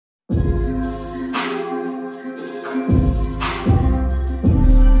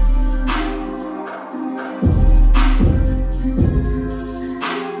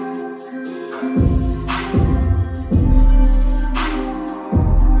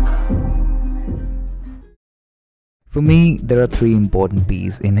For me, there are three important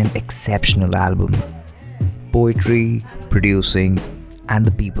P's in an exceptional album: poetry, producing, and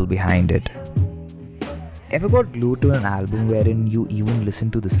the people behind it. Ever got glued to an album wherein you even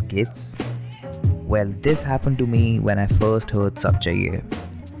listen to the skits? Well, this happened to me when I first heard Sab Chahiye,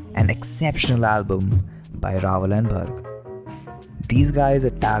 an exceptional album by Raval and Bharg. These guys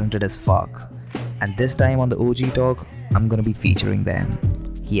are talented as fuck, and this time on the OG Talk, I'm gonna be featuring them.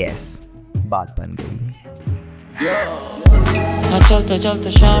 Yes, बात बन गई. हाँ चलते चलते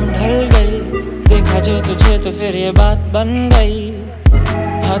शाम ढल गई, देखा जो तुझे तो फिर ये बात बन गई.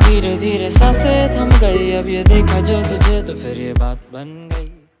 हाँ धीरे धीरे सांसें थम गई, अब ये देखा जो तुझे तो फिर ये बात बन गई.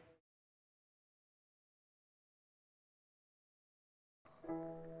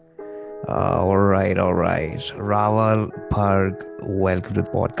 Alright. Raval, Bharg, welcome to the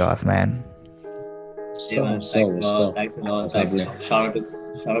podcast, man. Thanks a lot.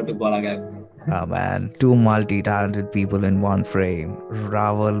 Shout out to Bola Gang. Man, two multi-talented people in one frame.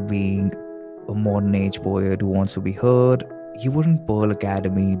 Raval being a modern age poet who wants to be heard. You were in Pearl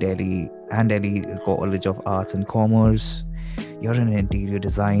Academy, Delhi, and Delhi College of Arts and Commerce. You're an interior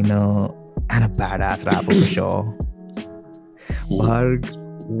designer and a badass rapper for sure. Bharg,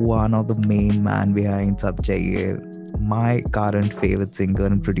 one of the main man behind Sab Chahiye, my current favorite singer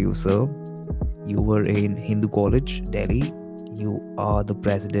and producer. You were in Hindu College, Delhi. You are the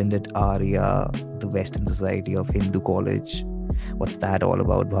president at ARIA, the Western Society of Hindu College. What's that all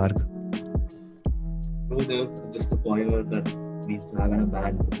about, Bharg? Bro, there was just a poem that we used to have in a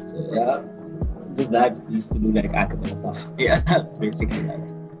band. So, yeah, just that. We used to do like a cappella stuff. Yeah, basically that.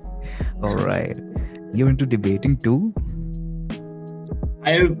 Alright. You're into debating too?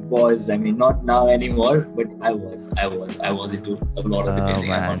 I mean, not now anymore, but I was into a lot of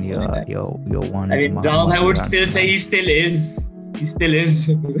debating. Oh man, you're one. I mean, now I would still say he still is. He still is.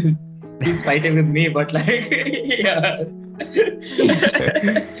 Because he's fighting with me, but like, yeah. That's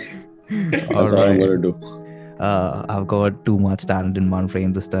what I'm gonna do. I've got too much talent in one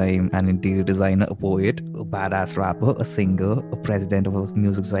frame this time: an interior designer, a poet, a badass rapper, a singer, a president of a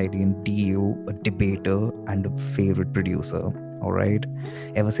music society in DU, a debater, and a favorite producer. Alright.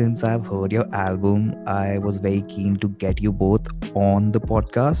 Ever since I've heard your album, I was very keen to get you both on the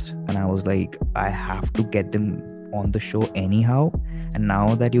podcast, and I was like, I have to get them on the show anyhow. And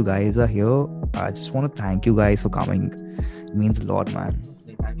now that you guys are here, I just want to thank you guys for coming. It means a lot, man.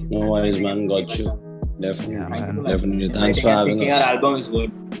 No worries, man. Got you. Definitely. Yeah, man. Definitely. Thanks for having us. Our album is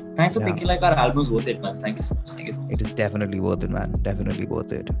worth. Thanks for thinking like our album is worth it, man. Thank you so much. It is definitely worth it, man. Definitely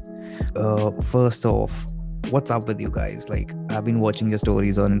worth it. First off, what's up with you guys? Like, I've been watching your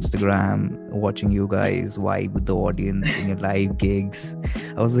stories on Instagram, watching you guys vibe with the audience in your live gigs.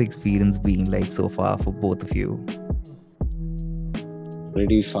 How's the experience been like so far for both of you?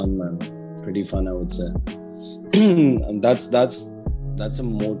 Pretty fun, man. Pretty fun, I would say. And that's a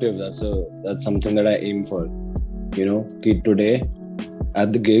motive. That's something that I aim for. You know, today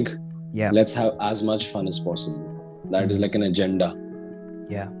at the gig, let's have as much fun as possible. That is like an agenda.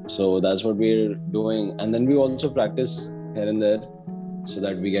 Yeah. So that's what we're doing. And then we also practice here and there so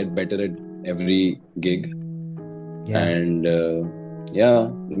that we get better at every gig. Yeah. And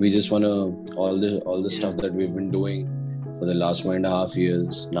we just want to, all the stuff that we've been doing for the last 1.5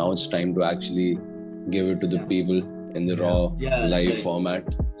 years, now it's time to actually give it to the people in the raw live format.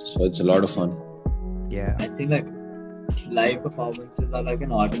 So it's a lot of fun. Yeah. I think like live performances are like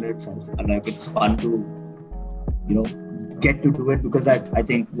an art in itself, and like it's fun to, you know, get to do it, because I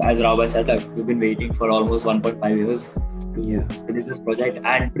think, as Raval said, like we've been waiting for almost 1.5 years to finish this project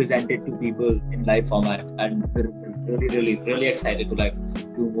and present it to people in live format, and we're really excited to like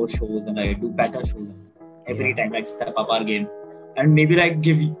do more shows and like do better shows every time, like step up our game and maybe like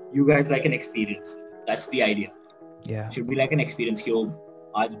give you guys like an experience. That's the idea. Yeah. Should be like an experience कि वो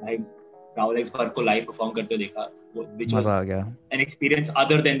आज भाई Raval X Bharg को live perform करते देखा, which was an experience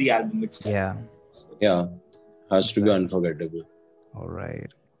other than the album itself. Yeah. Yeah. Has to be unforgettable. All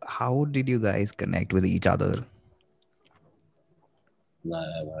right. How did you guys connect with each other?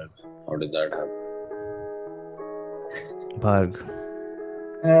 How did that happen? Bharg.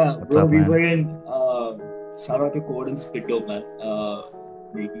 What's up, we man? Were in shout out to Code and Spit Dope, man.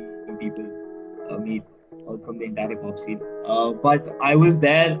 Making people meet all from the entire hip hop scene. But I was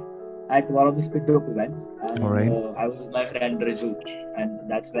there at one of the Spit Dope events, and I was with my friend Raju, and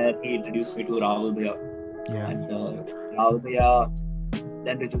that's where he introduced me to Raval Bhaiya. Yeah. And Raval Bhaiya,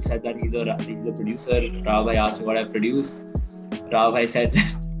 then Raju said that he's a producer. Raval Bhaiya asked me what I produce. Raval Bhaiya said,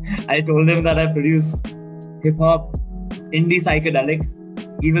 I told him that I produce hip hop, indie psychedelic.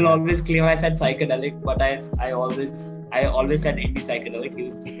 He will always claim I said psychedelic, but I always said indie psychedelic. He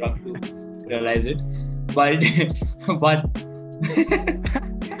was too drunk to realize it. but but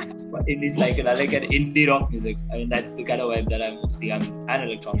but it is like an indie rock music. I mean, that's the kind of vibe that I'm and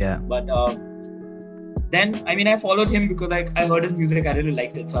electronic. Yeah. But then I mean, I followed him because like I heard his music, I really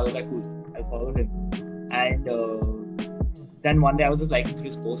liked it, so I was like, cool, I'll follow him. And then one day I was just liking through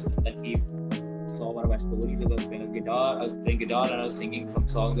his posts, and then he saw one of my stories. I was playing guitar, and I was singing some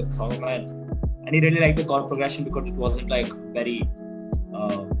song of mine, and he really liked the chord progression because it wasn't like very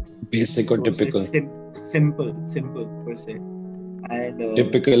basic or typical. Simple per se. And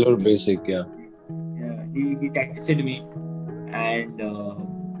typical or basic, yeah. Yeah, he texted me, and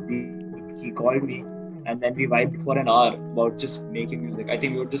he called me, and then we vibed for an hour about just making music. I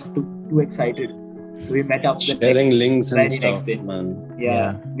think we were just too excited, so we met up. Sharing links and stuff, man.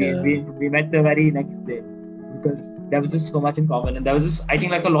 Yeah. We met the very next day because there was just so much in common, and there was just, I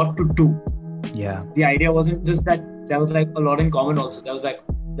think, like a lot to do. Yeah. The idea wasn't just that there was like a lot in common. Also, there was a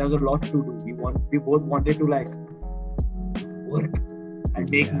lot to do. We both wanted to like work and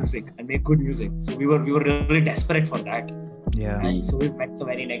make music and make good music. So we were really desperate for that. Yeah. And so we met the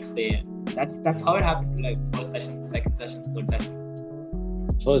very next day. And that's how it happened. Like first session, second session, third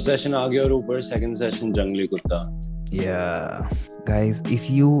session. First session Aage Aur Upar, second session Jungli Kutta. Yeah. Guys, if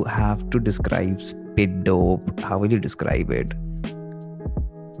you have to describe Spit Dope, how will you describe it?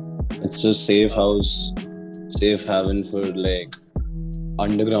 It's a safe house, safe haven for like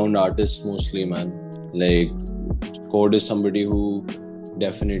underground artists mostly, man. Like Code is somebody who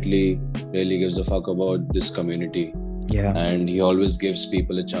definitely really gives a fuck about this community. Yeah. And he always gives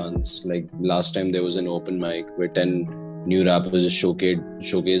people a chance. Like last time there was an open mic where 10 new rappers just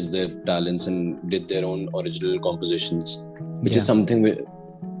showcased their talents and did their own original compositions, which is something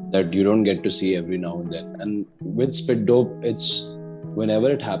that you don't get to see every now and then. And with Spit Dope, it's whenever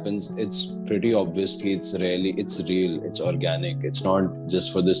it happens, it's pretty obviously it's real, it's organic. It's not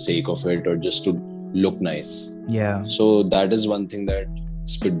just for the sake of it or just to look nice. Yeah. So that is one thing that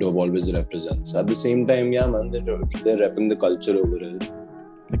Spit Dope always represents. At the same time, yeah, man, they're repping the culture over here.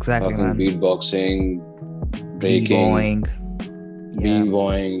 Exactly, fucking man. Beatboxing, breaking,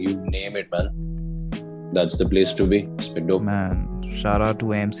 b-boying, you name it, man. That's the place to be. Spit Dope. Man, shout out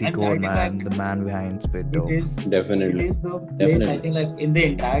to MC And Code, I think, man, like, the man behind Spit Dope. Definitely. It is the place, I think, like in the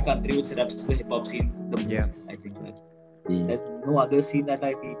entire country which reps the hip hop scene the most. Yeah. I think there's no other scene that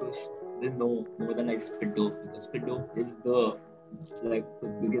I people there's no more than like Spit Dope, because Spit Dope is the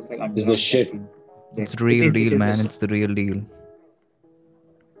biggest like It's the shit. scene. It's the real deal, it is man. the It's the real deal.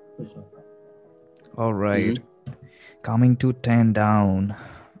 For sure. All right. Coming to 10 down.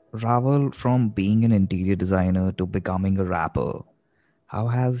 Raval, from being an interior designer to becoming a rapper, how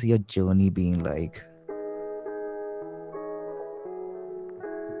has your journey been like?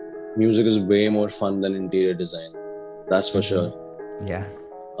 Music is way more fun than interior design. That's for sure. Yeah.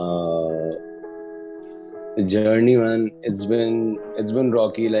 Journey, man, it's been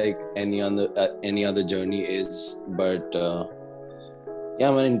rocky like any other journey is, but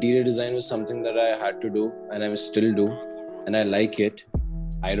yeah, man, interior design was something that I had to do and I still do, and I like it.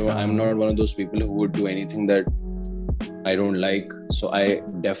 I'm not one of those people who would do anything that I don't like. So I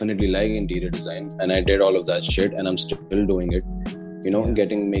definitely like interior design, and I did all of that shit, and I'm still doing it.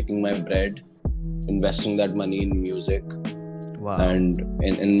 Making my bread, investing that money in music. Wow. And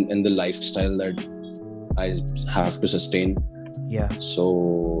in the lifestyle that I have to sustain. Yeah.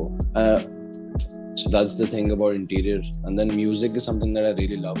 So that's the thing about interior. And then music is something that I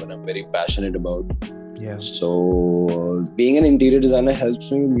really love and I'm very passionate about. Yeah. So being an interior designer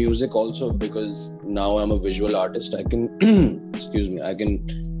helps me with music also, because now I'm a visual artist. I can I can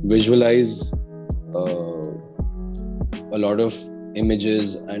visualize a lot of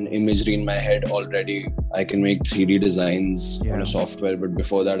images and imagery in my head already. I can make 3D designs on a software, but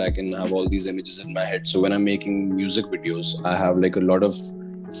before that I can have all these images in my head. So when I'm making music videos, I have like a lot of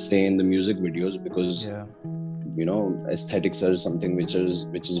say in the music videos, because aesthetics are something which is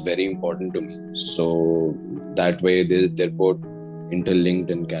very important to me. So that way they're both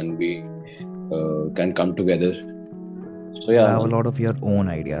interlinked and can come together. So you have a lot of your own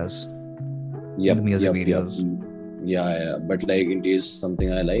ideas in the music videos. Yeah, but like it is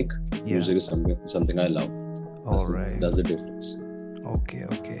something I like. Music is something I love. That's the difference.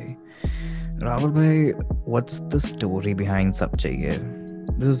 Okay. Raval bhai, what's the story behind Sab Chahiye?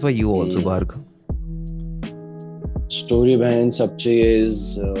 This is for you also, Bharg. Story behind Sab Chahiye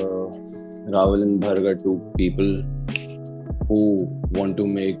is Raval and Bharg are two people who want to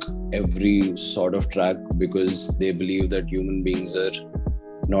make every sort of track because they believe that human beings are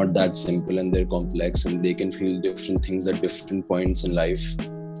not that simple and they're complex, and they can feel different things at different points in life,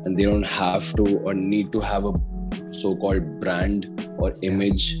 and they don't have to or need to have a so-called brand or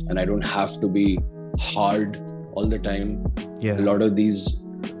image, and I don't have to be hard all the time. Yeah. A lot of these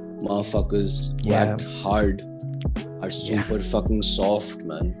motherfuckers who Yeah. act hard are super fucking soft,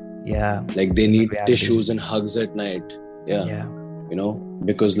 man. Yeah. Like they In need reality. tissues and hugs at night. Yeah. Yeah. You know,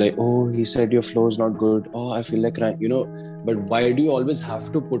 because like, oh, he said your flow is not good. Oh, I feel like crying. You know, but why do you always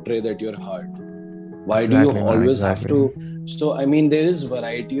have to portray that you're hard? Why do you Exactly, man, always have exactly. to? So I mean, there is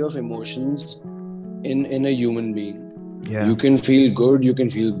variety of emotions in a human being. Yeah. You can feel good, you can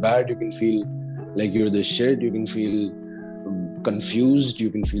feel bad, you can feel like you're the shit, you can feel confused, you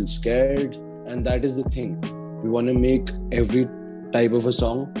can feel scared, and that is the thing. We want to make every type of a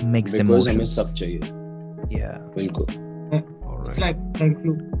song Mixed because हमें emotions. सब चाहिए. Yeah. बिल्कुल. All It's right. like if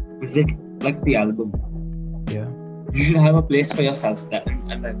you visit like the album, Yeah. you should have a place for yourself. That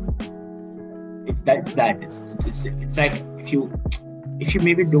and like it's that. It's like if you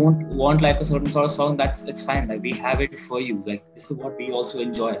maybe don't want like a certain sort of song, it's fine. Like we have it for you. Like this is what we also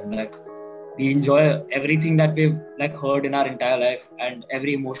enjoy. Like we enjoy everything that we've like heard in our entire life, and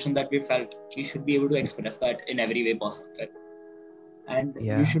every emotion that we felt. We should be able to express that in every way possible. Right? And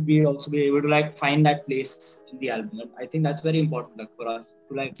Yeah. you should also be able to like find that place in the album. And I think that's very important, like for us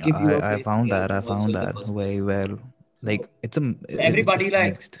to like give you a I place. found in the that. I album also found in the that first very place. well. Like it's everybody it's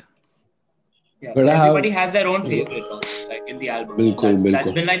like mixed. yeah. But So I have- everybody has their own favorite also, like in the album. Bilkul, That's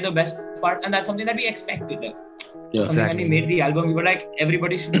bilkul. been like the best part, and that's something that we expected. Like Yeah. something when we Exactly. made the album, we were like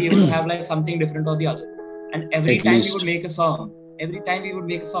everybody should be able to have like something different or the other. And every At time least. we would make a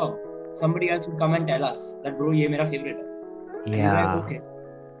song, somebody else would come and tell us that bro, ye mera favorite hai. And you're Yeah. like, okay.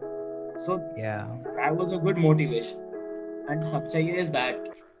 So Yeah. that was a good motivation. And Sab Chahiye is that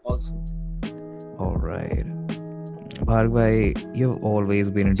also. All right. Bhargav, you've always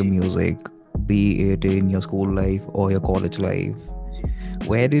been into music, be it in your school life or your college life.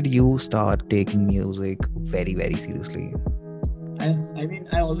 Where did you start taking music very, very seriously? I mean,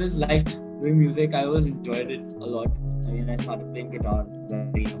 I always liked doing music. I always enjoyed it a lot. I mean, I started playing guitar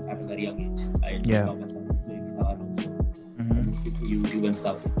at a very young age. I Yeah. taught myself to play guitar also. Mm-hmm. Mostly through YouTube and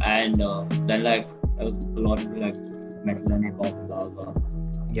stuff. And then like I was a lot into like metal and hip hop and blah blah.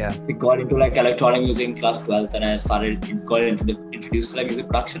 Yeah. We got into like electronic music in class 12th, and I got introduced to like music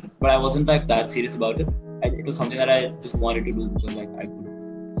production. But I wasn't like that serious about it. It was something that I just wanted to do because like I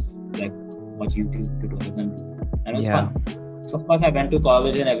could like watch YouTube tutorials and it was Yeah. fun. So of course I went to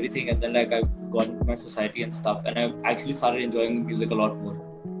college and everything, and then like I got into my society and stuff, and I actually started enjoying music a lot more.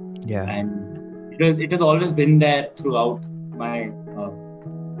 Yeah. And it has always been there throughout my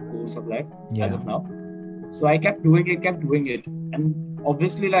course of life as of now. So I kept doing it, and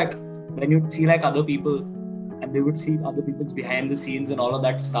obviously like when you see like other people, and they would see other people's behind the scenes and all of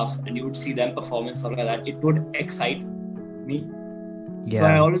that stuff, and you would see them perform and stuff like that, it would excite me. So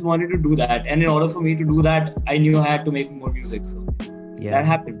I always wanted to do that, and in order for me to do that, I knew I had to make more music. So that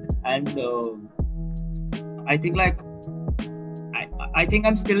happened, and I think like I think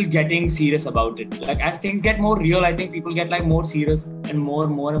I'm still getting serious about it. Like as things get more real, I think people get like more serious and more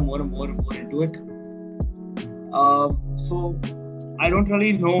into it. So I don't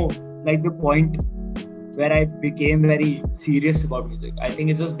really know like the point where I became very serious about music. I think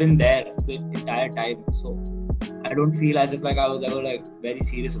it's just been there the entire time. So I don't feel as if like I was ever like very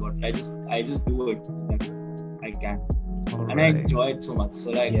serious about it. I just do it like I can. All and I enjoy it so much.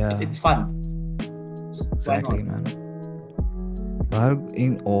 So like it's fun. Exactly, man. Bharg,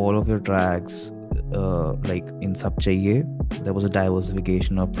 in all of your tracks, like in Sab Chahiye, there was a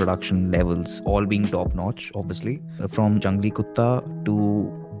diversification of production levels, all being top notch, obviously. From Jangli Kutta to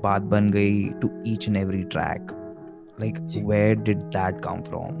Baat Ban Gayi to each and every track. Like, where did that come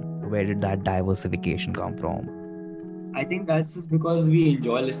from? Where did that diversification come from? I think that's just because we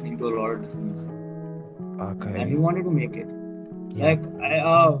enjoy listening to a lot of different music. Okay. And we wanted to make it. Yeah. Like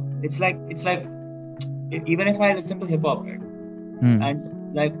it's like even if I listen to hip hop, right? And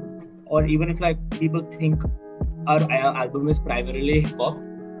like, or even if like people think our album is primarily hip hop,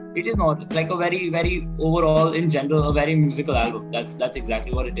 it is not. It's like a very, very overall, in general, a very musical album. That's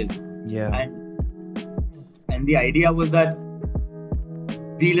exactly what it is. Yeah. And the idea was that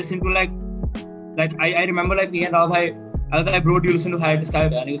we listen to like I remember like me and Rahul, I was like, bro, do you listen to Higher Sky?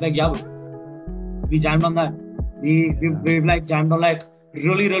 And he was like, yeah, bro. We jammed on that. We've like jammed on like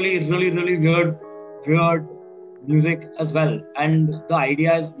really weird music as well. And the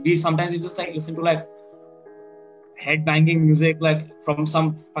idea is we sometimes just like listen to like headbanging music, like from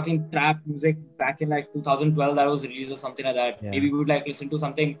some fucking trap music back in like 2012 that was released or something like that. Maybe we would like listen to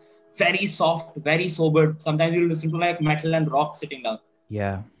something very soft, very sober. Sometimes you'll listen to like metal and rock sitting down.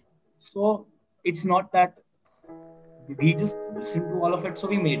 Yeah. So it's not that we just listened to all of it, so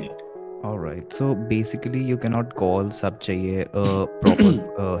we made it. All right. So basically, you cannot call Sab Chahiye a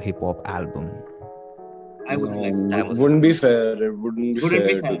proper hip hop album. I would No, like. That was- wouldn't be fair. It wouldn't be Wouldn't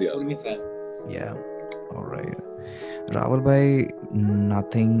fair be fair. to the Wouldn't other. be fair. Yeah. All right. Rawal Bhai,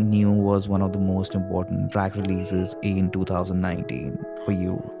 Nothing New was one of the most important track releases in 2019 for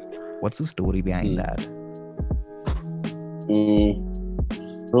you. What's the story behind that?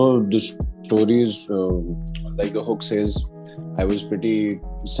 Bro, the story is like the hook says, I was pretty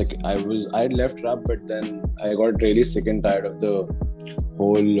sick. I had left rap, but then I got really sick and tired of the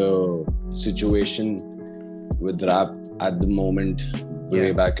whole situation with rap at the moment. Way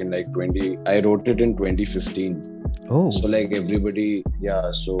Yeah. back in like 20, I wrote it in 2015. Oh, So like everybody,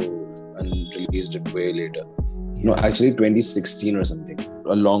 and released it way later. No, yeah. actually 2016 or something,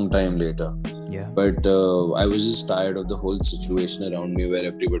 a long time later. Yeah. But I was just tired of the whole situation around me where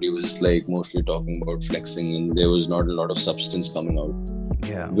everybody was just like mostly talking about flexing and there was not a lot of substance coming out,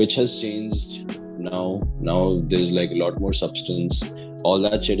 Yeah. which has changed now. Now there's like a lot more substance. All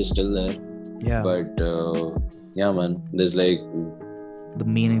that shit is still there. Yeah. But yeah, man, there's like The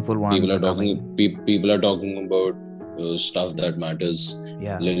meaningful ones people are coming. talking. People are talking about stuff that matters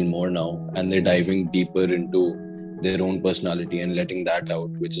Yeah. a little more now, and they're diving deeper into their own personality and letting that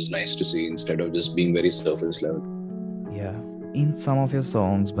out, which is nice to see instead of just being very surface level. Yeah. In some of your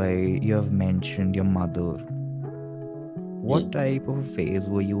songs, you have mentioned your mother. What type of phase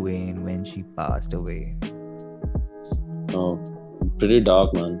were you in when she passed away? Pretty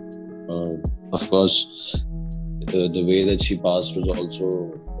dark, man. Of course, the way that she passed was also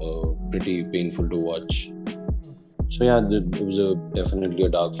pretty painful to watch. So yeah, it was definitely a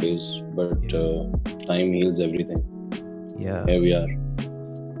dark phase, but time heals everything. Yeah. Here we are.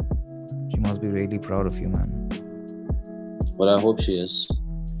 She must be really proud of you, man. But I hope she is.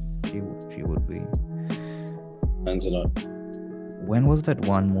 She would be. Thanks a lot. When was that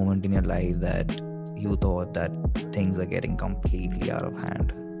one moment in your life that you thought that things are getting completely out of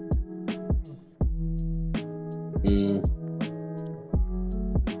hand?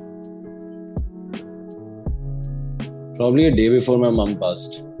 Probably a day before my mom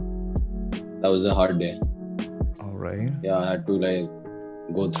passed. That was a hard day. All right. Yeah, I had to like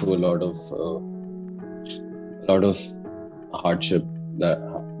go through a lot of hardship.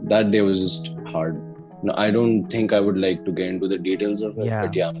 That day was just hard. No, I don't think I would like to get into the details of it. Yeah.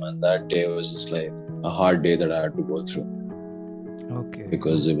 But yeah, man, that day was just like a hard day that I had to go through Okay.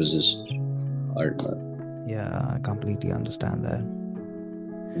 because it was just hard, man. Yeah, I completely understand that.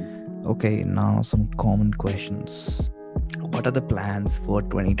 Okay, now some common questions. What are the plans for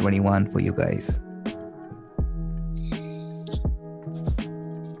 2021 for you guys?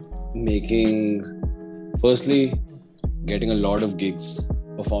 Firstly, getting a lot of gigs,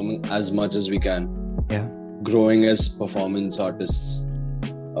 performing as much as we can. Yeah. Growing as performance artists,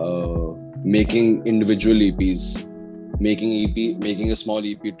 making individual EPs, making a small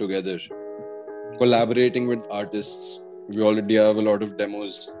EP together, collaborating with artists. We already have a lot of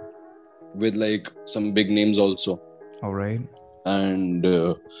demos with like some big names also, All right. and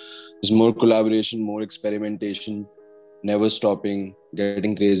there's more collaboration, more experimentation, never stopping,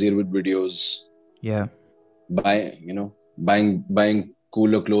 getting crazier with videos, Yeah, buying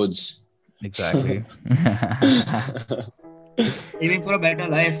cooler clothes. exactly. Aiming for a better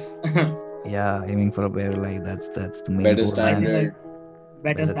life. Yeah, aiming for a better life. That's the main Better goal, man. standard.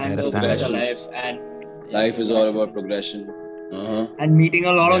 Better standards, better standards. life, and Life is all about progression. and meeting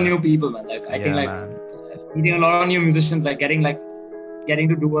a lot of Yeah. new people, man. Like I think Yeah, like man. meeting a lot of new musicians, getting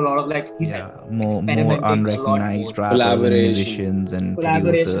to do a lot of he said, Yeah, more experimenting a lot unrecognized more. rappers and Collaboration. musicians and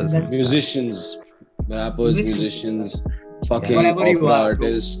Collaboration, producers. that's And Musicians, rappers, Musicians. musicians, fucking Whatever you opera are, bro.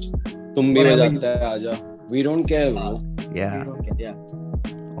 artist. तुम भी Whatever बजाता है आजा. We don't care, bro. stuff. Yeah, We don't care, yeah.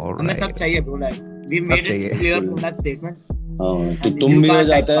 all हमें सब right. चाहिए, bro. Like we सब made it चाहिए. clear from that statement. हाँ, तो And तुम you भी can't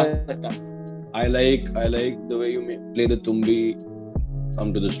बजाता bypass है. us. I like the way you play the तुम भी. Come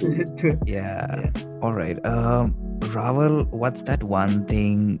to the studio. Yeah. All right. Rawal, what's that one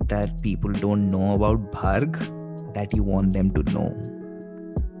thing that people don't know about Bharg that you want them to know?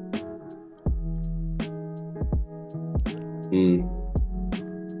 Hmm.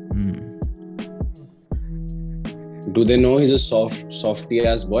 Do they know he's a softy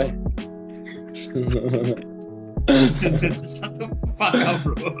ass boy? Shut the fuck up,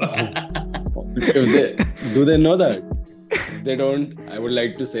 bro. Do they know that? If they don't, I would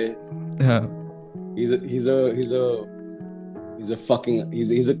like to say he's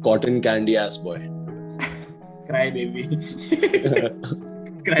a cotton candy ass boy. Cry, baby.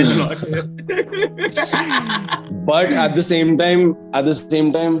 Cry a lot. But at the same time,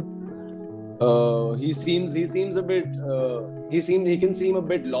 he can seem a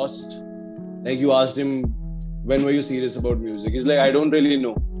bit lost. Like you asked him, when were you serious about music? He's like, I don't really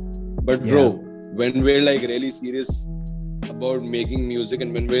know. But bro, when we're like really serious about making music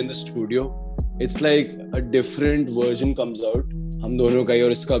and when we're in the studio, it's like a different version comes out. हम दोनों का ही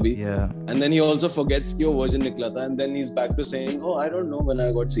और इसका भी. Yeah. And then he also forgets कि वो version निकला था and then he's back to saying, oh, I don't know when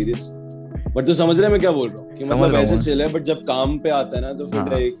I got serious. But तू समझ रहा है मैं क्या बोल रहा हूँ? कि मतलब वैसे चले but जब काम पे आता है ना तो फिर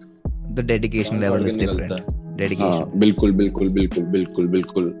like the dedication level is different. Dedication. हाँ, बिल्कुल.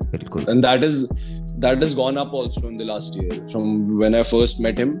 And that has gone up also in the last year from when I first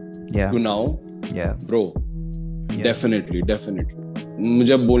met him to now. Yeah. Bro. Yeah. Definitely.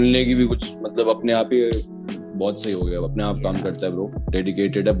 मुझे बोलने की भी कुछ मतलब अपने आप ही बहुत सही हो गया. अपने आप काम करता है bro.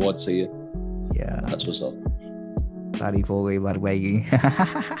 Dedicated है, बहुत सही है. Yeah. That's what's up. तारीफ हो गई बार भाई की.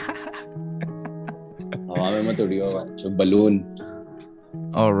 हवा में मत उड़ियो भाई. Balloon.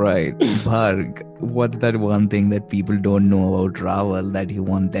 All right, Bharg, what's that one thing that people don't know about Raval that you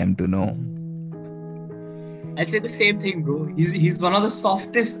want them to know? I'd say the same thing, bro. He's one of the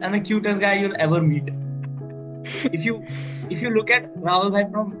softest and the cutest guy you'll ever meet. If you look at Raval bhai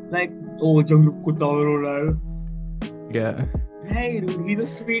from like, oh, Janglu Kutta ho raha hai. Yeah. Hey, dude, he's a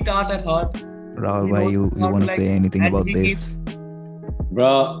sweetheart at heart. Raval bhai, you want to say anything about this?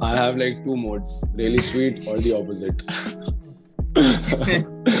 Bro, I have like two modes, really sweet or the opposite.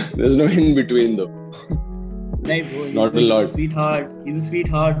 There's no in between though. Like, bro, not a lot. He's a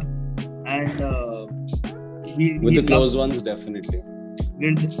sweetheart, and with the close ones, definitely.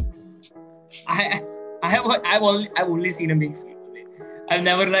 I've only seen him being sweet. I've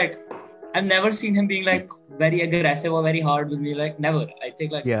never seen him being like very aggressive or very hard with me. Like never. I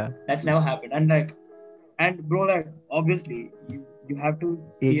think like that's never happened. And bro, like obviously you have to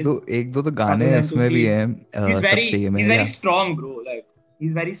see एक दो तो गाने इसमें भी हैं. He's very strong, bro. Like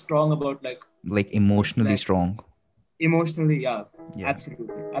he's very strong about like emotionally strong. Emotionally, yeah.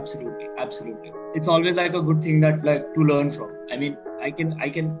 Absolutely. It's always like a good thing that like to learn from. I mean, I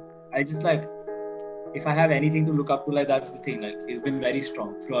just like if I have anything to look up to, like that's the thing. Like he's been very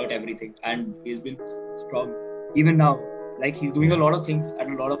strong throughout everything, and he's been strong even now. Like he's doing a lot of things at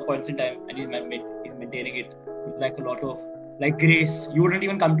a lot of points in time, and he's maintaining it with like a lot of like grace. You wouldn't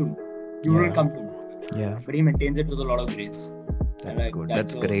even come to me. Yeah. But he maintains it with a lot of grace. That's good.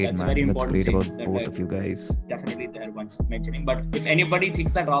 That's great, man. That's great about both of you guys. Definitely there once mentioning. But if anybody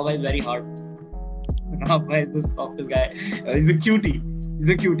thinks that Rava is very hard, Rava is the softest guy. He's a cutie.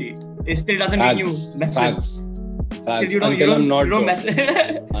 It still doesn't mean you mess with. Facts. You don't mess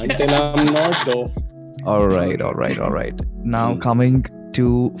Until I'm not though. All right. Now coming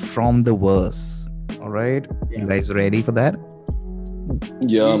to From the Verse. All right. You guys ready for that?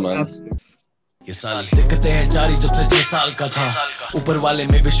 Yeah, man. Absolutely. ये साल दिक्कतें हैं जारी जब से 6 साल का था. ऊपर वाले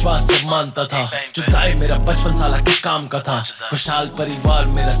में विश्वास जब मानता था. जुदाई मेरा 55 साल किस काम का था. खुशहाल परिवार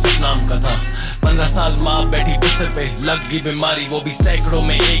मेरा सपनाम का था. 15 साल माँ बैठी बिस्तर पे लग गई बीमारी. वो भी सैकड़ों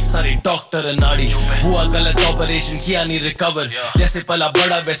में एक सारी डॉक्टर नाड़ी. हुआ गलत ऑपरेशन किया नहीं रिकवर. जैसे पला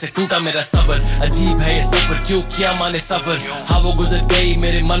बड़ा वैसे टूटा मेरा सबर. अजीब है ये सफर क्यों किया माने सफर. हाँ वो गुजर गई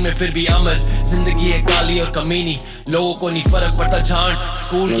मेरे मन में फिर भी अमर. जिंदगी है काली और कमीनी. लोगों को नहीं फर्क पड़ता झांट.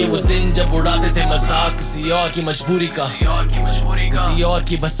 स्कूल के वो दिन जब उड़ाते थे मजाक किसी और की मजबूरी का. किसी और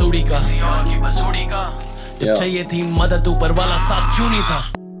की बसूड़ी का. जब चाहिए थी मदद ऊपर वाला साथ क्यों नहीं था.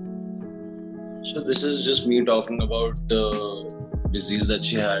 So this is just me talking about the disease that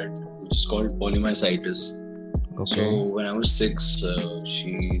she had, which is called polymyositis. Okay. So when I was 6,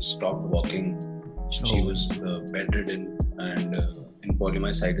 she stopped walking. She was bedridden, and in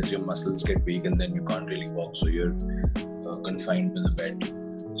polymyositis, your muscles get weak, and then you can't really walk. So you're confined to the bed.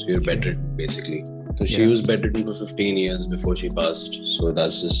 So you're bedridden, basically. So she was bedridden for 15 years before she passed. So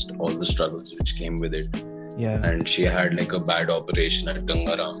that's just all the struggles which came with it. Yeah. And she had like a bad operation at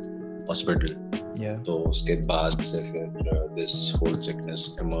Gangaram Hospital. Yeah. So uske baad se fir this whole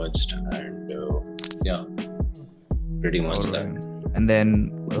sickness emerged, and pretty much that. And then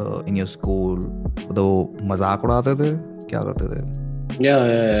in your school, तो मजाक उड़ाते थे क्या करते थे? Yeah.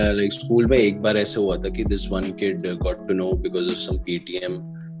 Like school में एक बार ऐसे हुआ था कि this one kid got to know because of some PTM,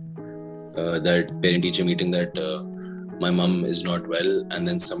 that parent teacher meeting, that my mom is not well, and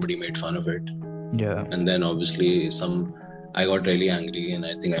then somebody made fun of it. Yeah. And then obviously I got really angry, and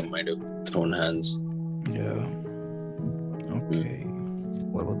I think I might have thrown hands. Yeah. Okay.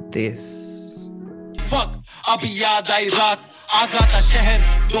 What about this? Fuck, अभी याद आई रात. आगरा का शहर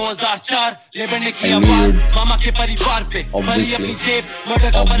 2004 labour ने किया I knew war you'd- मामा के परिवार पे. भरी अपनी जेब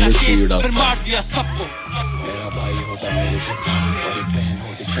मर्डर का बना Obviously केस you'd ask फिर that. मार दिया सबको. मेरा भाई होता मेरे जितना और एक बहन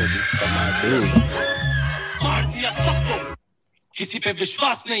होती छोटी पर मार दिया सबको. किसी पे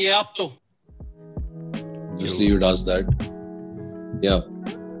विश्वास नहीं है अब तो. Obviously you'd ask that. Yeah.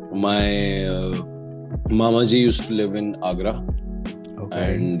 My Mama ji used to live in Agra.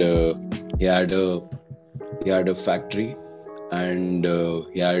 Okay. and he had a factory, and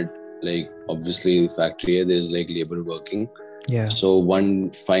he had like obviously factory. There's like labor working. Yeah. So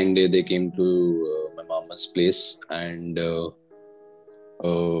one fine day they came to my mama's place and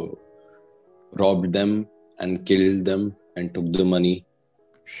robbed them and killed them and took the money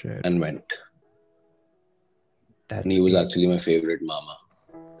Shit. and went. That's And he was it. actually my favorite mama.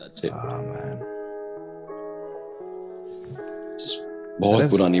 That's it. Ah, man. बहुत That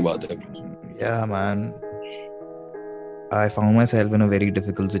is- पुरानी बात है. Yeah, man. I found myself in a very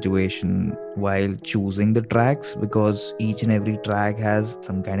difficult situation while choosing the tracks because each and every track has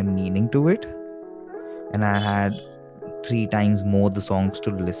some kind of meaning to it. And I had 3 times more the songs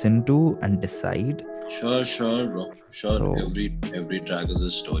to listen to and decide. Sure, bro. Sure. So- Every track is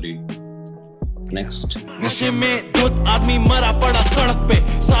a story. Next. नशे में धुत आदमी मरा पड़ा सड़क पे,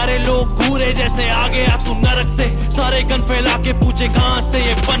 सारे लोग घूरे जैसे आ गया तू नरक से, सारे गन फैला के पूछे कहां से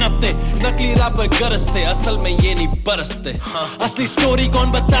ये पनपते, नकली रैपर गरजते असल में ये नहीं बरसते, असली स्टोरी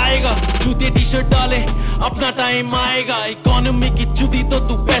कौन बताएगा, जूते टी शर्ट डाले अपना टाइम आएगा, इकोनॉमी की चुदी तो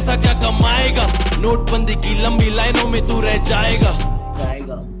तू पैसा क्या कमाएगा, नोटबंदी की लंबी लाइनों में तू रह जाएगा.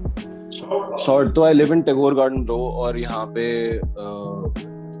 Short, तो I live in Tagore Garden, bro, और यहाँ पे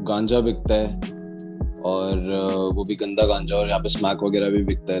गांजा बिकता है और वो भी गंदा गांजा, और यहाँ पे स्मैक वगैरह भी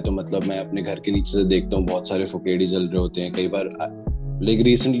बिकता है. तो मतलब मैं अपने घर के नीचे से देखता हूँ बहुत सारे फुकेड़ी जल रहे होते हैं. कई बार लाइक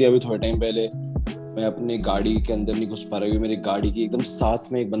रिसेंटली अभी थोड़े टाइम पहले मैं अपनी गाड़ी के अंदर नहीं घुस पा रहा, मेरी गाड़ी की एकदम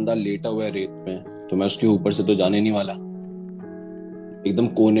साथ में एक बंदा लेटा हुआ है रेत पे, तो मैं उसके ऊपर से तो जाने नहीं वाला, एकदम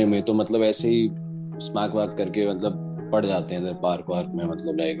कोने में. तो मतलब ऐसे ही स्मैक वैक करके मतलब पड़ जाते हैं इधर पार्क में,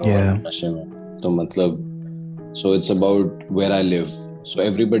 मतलब लाइक नशे में. तो मतलब so it's about where I live. So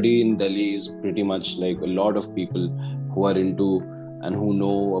everybody in Delhi is pretty much like a lot of people who are into and who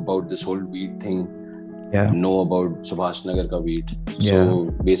know about this whole weed thing. Yeah. Know about Subhash Nagar ka weed. So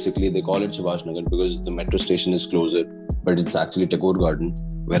basically they call it Subhash Nagar because the metro station is closer, but it's actually Tagore Garden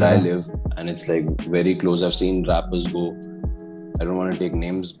where I live, and it's like very close. I've seen rappers go, I don't want to take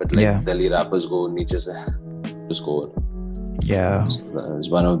names, but like Delhi rappers go niche se to score. Yeah. So it's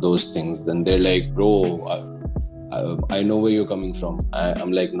one of those things. Then they're like, bro, I know where you're coming from.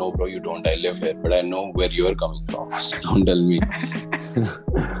 I'm like, no, bro, you don't. I live here, but I know where you're coming from. So don't tell me.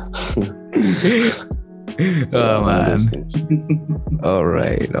 Oh, man. All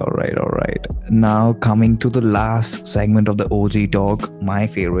right. Now coming to the last segment of the OG talk, my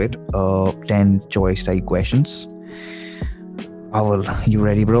favorite, 10 choice type questions. Awal, you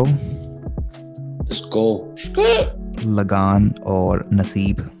ready, bro? Let's go. Lagan or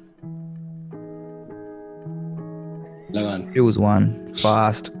Naseeb? Lagan. Choose one.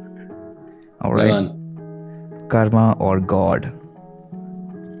 Fast. All right. Lagan. Karma or God?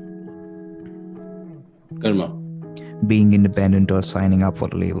 Karma. Being independent or signing up for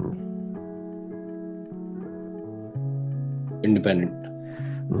a label? Independent.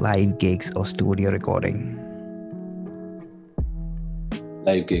 Live gigs or studio recording?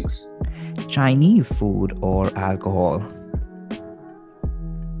 Live gigs. Chinese food or alcohol?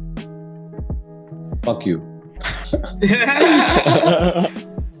 Fuck you.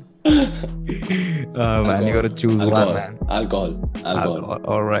 Oh man, you gotta choose one, man. Alcohol.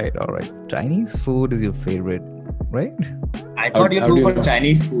 All right. Chinese food is your favorite, right? I thought you'd how do go you for know?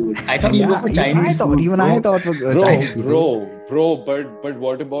 Chinese food. I thought you'd go for Chinese food. I thought for Chinese food. Bro, but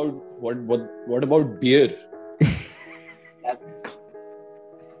what about beer?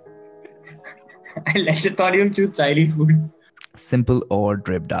 I legit thought you'd choose Chinese food. Simple or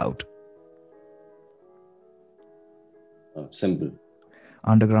dripped out? Simple.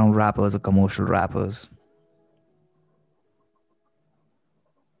 Underground rappers or commercial rappers?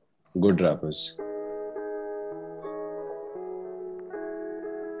 Good rappers.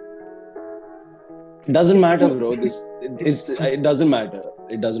 It doesn't matter, bro. It doesn't matter.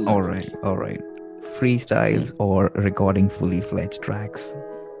 It doesn't matter. All right. Freestyles or recording fully fledged tracks?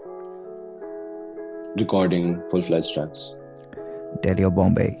 Recording full-fledged tracks. Delhi or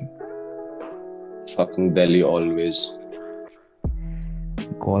Bombay? Fucking Delhi always.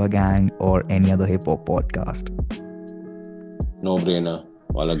 Koala Gang or any other hip hop podcast? No brainer.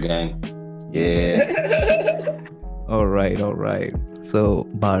 Wala gang. Yeah. All right. So,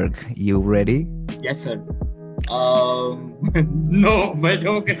 Barg, you ready? Yes, sir. No, but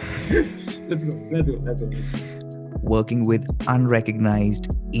okay. Let's go. Working with unrecognized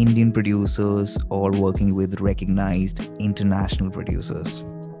Indian producers or working with recognized international producers?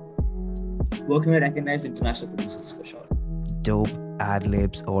 Working with recognized international producers for sure. Dope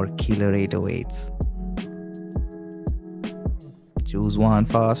ad-libs or killer 808s? Choose one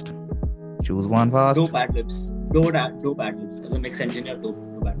fast. Dope ad-libs. dope ad-libs. As a mix engineer, dope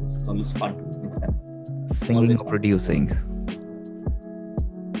ad-libs. It's always fun to mix them. Singing Always or fun. producing?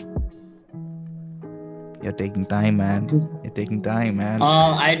 You're taking time, man. You're taking time, man.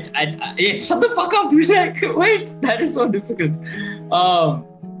 Shut the fuck up, dude. Like, wait, that is so difficult. Singing or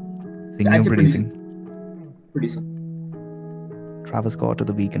I'd say producing? Producer. Travis Scott or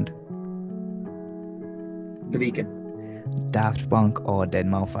The Weeknd? The Weeknd. Daft Punk or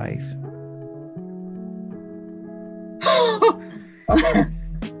Deadmau5?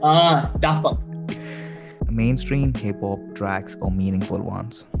 Daft Punk. Mainstream hip hop tracks or meaningful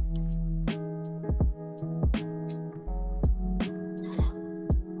ones?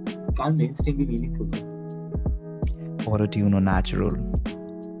 Can't mainstream be meaningful? Auto-tune or natural?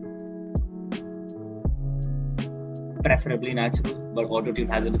 Preferably natural, but auto-tune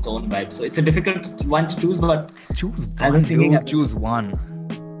has its own vibe. So it's a difficult one to choose, but Choose As a one, singing dude. app- Choose one.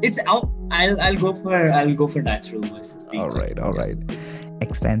 it's out. I'll go for natural voices. All right.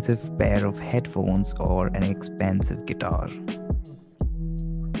 Expensive pair of headphones or an expensive guitar?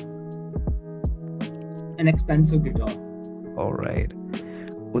 An expensive guitar. All right.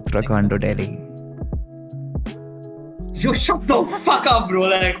 Uttarakhand or Delhi? Yo, shut the fuck up, bro.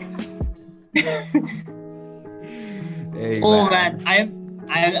 Like, Hey, oh man, I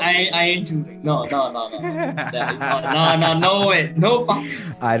ain't choosing. No. No way. No fuck.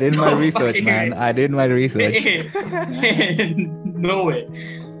 I did my No research, fucking man. way. I did my research. No way.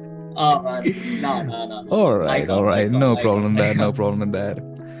 Oh man. No. All right. No I problem can't. there. No problem there.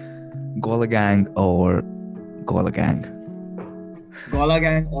 Gola Gang or Gola Gang? Gola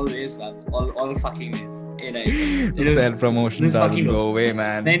Gang always, man. All fucking ways. Self-promotion this doesn't fucking go dope. away,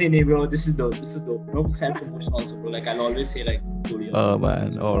 man. No, bro. This is dope. No self-promotion also, bro. Like, I'll always say, like, dude, you're Oh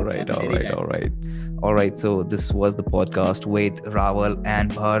man, all right. So this was the podcast with Raval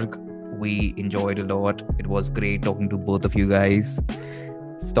and Bharg. We enjoyed a lot. It was great talking to both of you guys.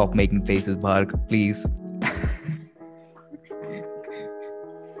 Stop making faces, Bharg, please.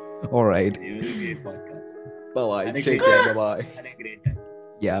 All right. It was a great podcast. Bye Had bye. a Take great care. time. Bye bye. Had a great time.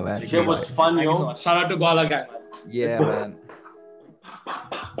 Yeah, man. Shit was fun, Thank you so yo. much. Shout out to Gola Gang, man. Yeah, go. man.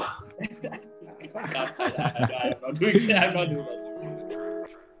 I'm not doing shit. I'm not doing that.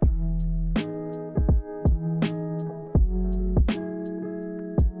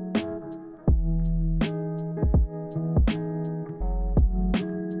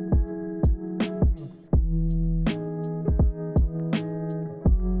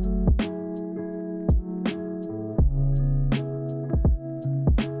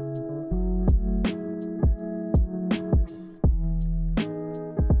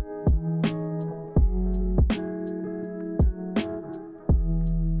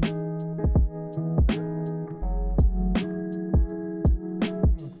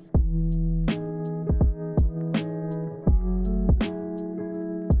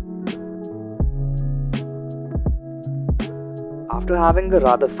 After having a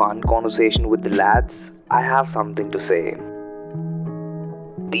rather fun conversation with the lads, I have something to say.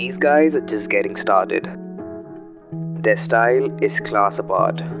 These guys are just getting started. Their style is class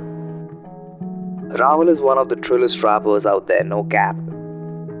apart. Raval is one of the trillest rappers out there, no cap.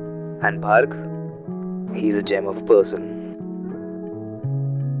 And Bharg, he's a gem of a person.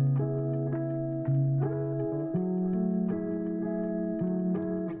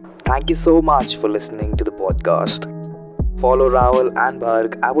 Thank you so much for listening to the podcast. Follow Raval and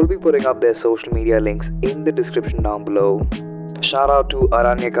Bharg. I will be putting up their social media links in the description down below. Shout out to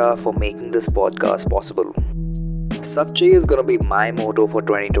Aranyaka for making this podcast possible. Sabchi is gonna be my motto for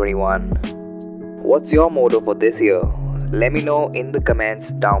 2021. What's your motto for this year? Let me know in the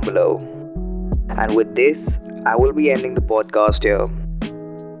comments down below. And with this, I will be ending the podcast here.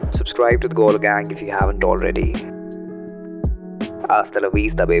 Subscribe to the Gola Gang if you haven't already. Hasta la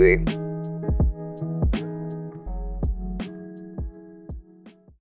vista, baby.